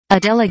A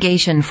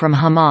delegation from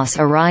Hamas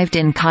arrived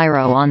in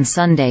Cairo on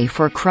Sunday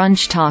for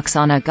crunch talks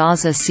on a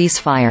Gaza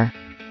ceasefire,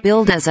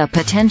 billed as a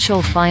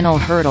potential final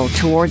hurdle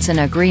towards an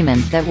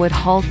agreement that would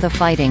halt the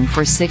fighting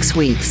for 6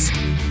 weeks.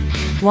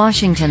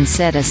 Washington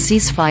said a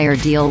ceasefire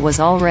deal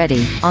was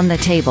already on the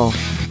table,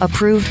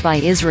 approved by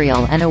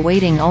Israel and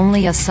awaiting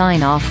only a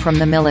sign-off from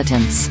the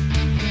militants.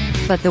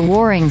 But the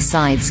warring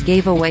sides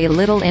gave away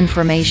little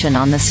information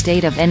on the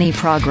state of any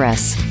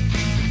progress.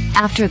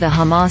 After the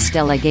Hamas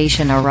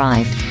delegation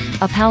arrived,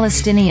 a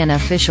Palestinian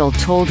official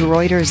told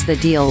Reuters the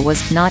deal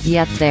was not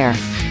yet there.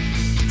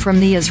 From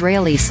the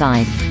Israeli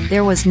side,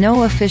 there was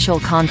no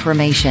official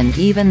confirmation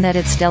even that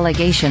its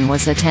delegation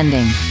was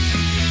attending.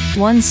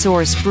 One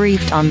source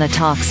briefed on the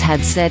talks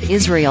had said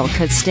Israel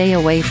could stay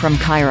away from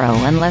Cairo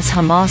unless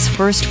Hamas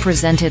first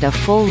presented a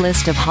full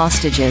list of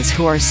hostages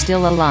who are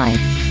still alive,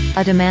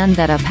 a demand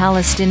that a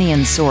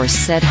Palestinian source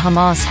said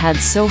Hamas had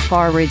so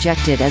far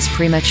rejected as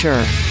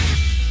premature.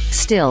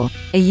 Still,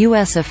 a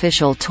U.S.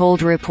 official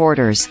told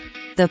reporters,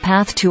 "The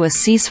path to a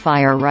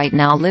ceasefire right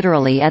now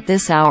literally at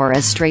this hour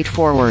is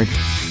straightforward.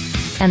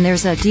 And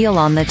there's a deal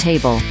on the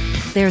table.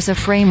 There's a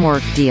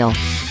framework deal.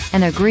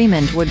 An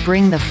agreement would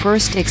bring the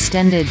first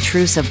extended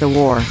truce of the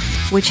war,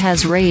 which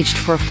has raged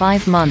for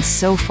 5 months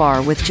so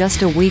far with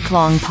just a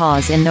week-long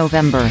pause in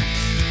November.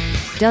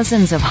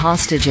 Dozens of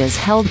hostages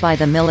held by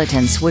the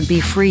militants would be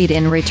freed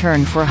in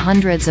return for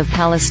hundreds of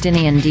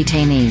Palestinian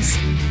detainees.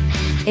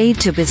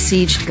 Aid to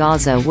besieged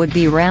Gaza would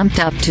be ramped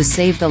up to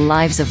save the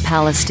lives of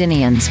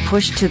Palestinians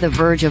pushed to the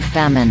verge of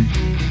famine.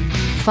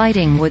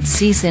 Fighting would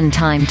cease in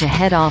time to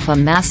head off a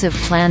massive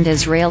planned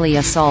Israeli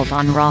assault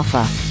on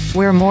Rafah,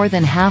 where more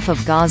than half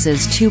of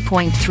Gaza's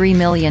 2.3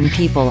 million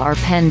people are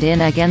penned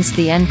in against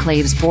the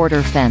enclave's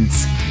border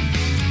fence.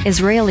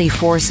 Israeli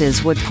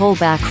forces would pull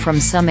back from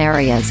some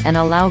areas and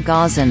allow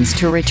Gazans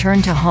to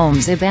return to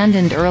homes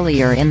abandoned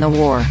earlier in the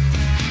war.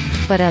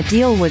 But a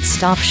deal would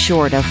stop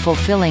short of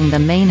fulfilling the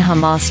main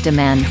Hamas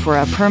demand for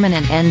a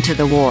permanent end to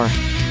the war,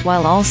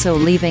 while also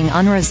leaving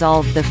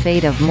unresolved the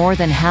fate of more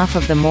than half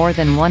of the more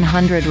than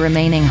 100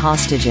 remaining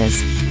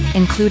hostages,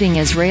 including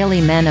Israeli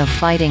men of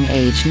fighting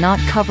age not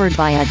covered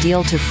by a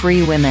deal to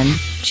free women,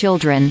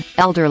 children,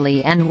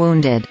 elderly and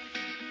wounded.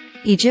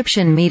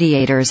 Egyptian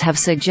mediators have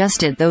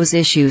suggested those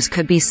issues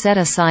could be set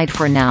aside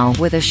for now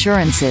with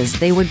assurances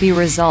they would be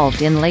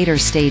resolved in later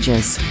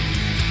stages.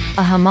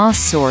 A Hamas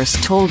source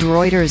told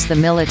Reuters the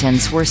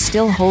militants were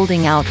still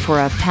holding out for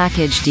a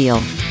package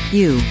deal.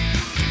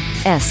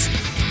 U.S.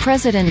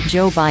 President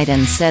Joe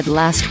Biden said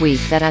last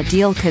week that a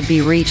deal could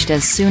be reached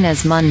as soon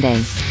as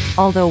Monday,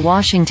 although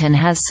Washington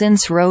has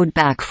since rowed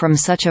back from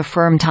such a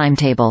firm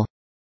timetable.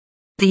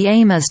 The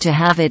aim is to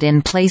have it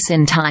in place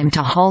in time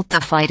to halt the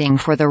fighting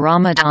for the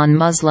Ramadan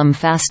Muslim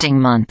fasting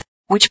month,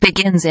 which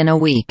begins in a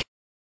week.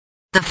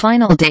 The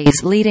final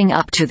days leading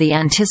up to the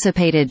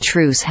anticipated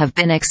truce have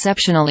been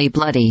exceptionally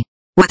bloody,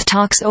 with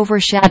talks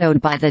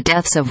overshadowed by the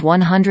deaths of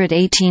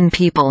 118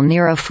 people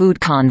near a food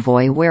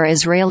convoy where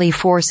Israeli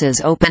forces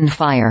opened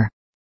fire.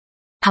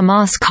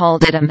 Hamas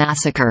called it a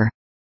massacre.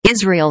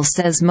 Israel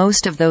says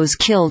most of those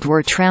killed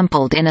were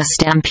trampled in a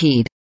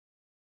stampede.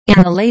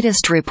 In the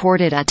latest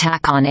reported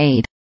attack on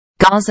aid,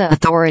 Gaza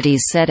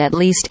authorities said at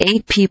least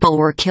 8 people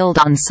were killed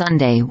on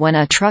Sunday when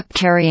a truck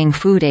carrying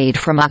food aid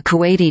from a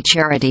Kuwaiti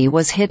charity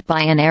was hit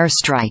by an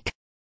airstrike.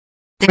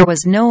 There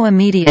was no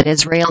immediate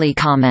Israeli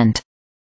comment.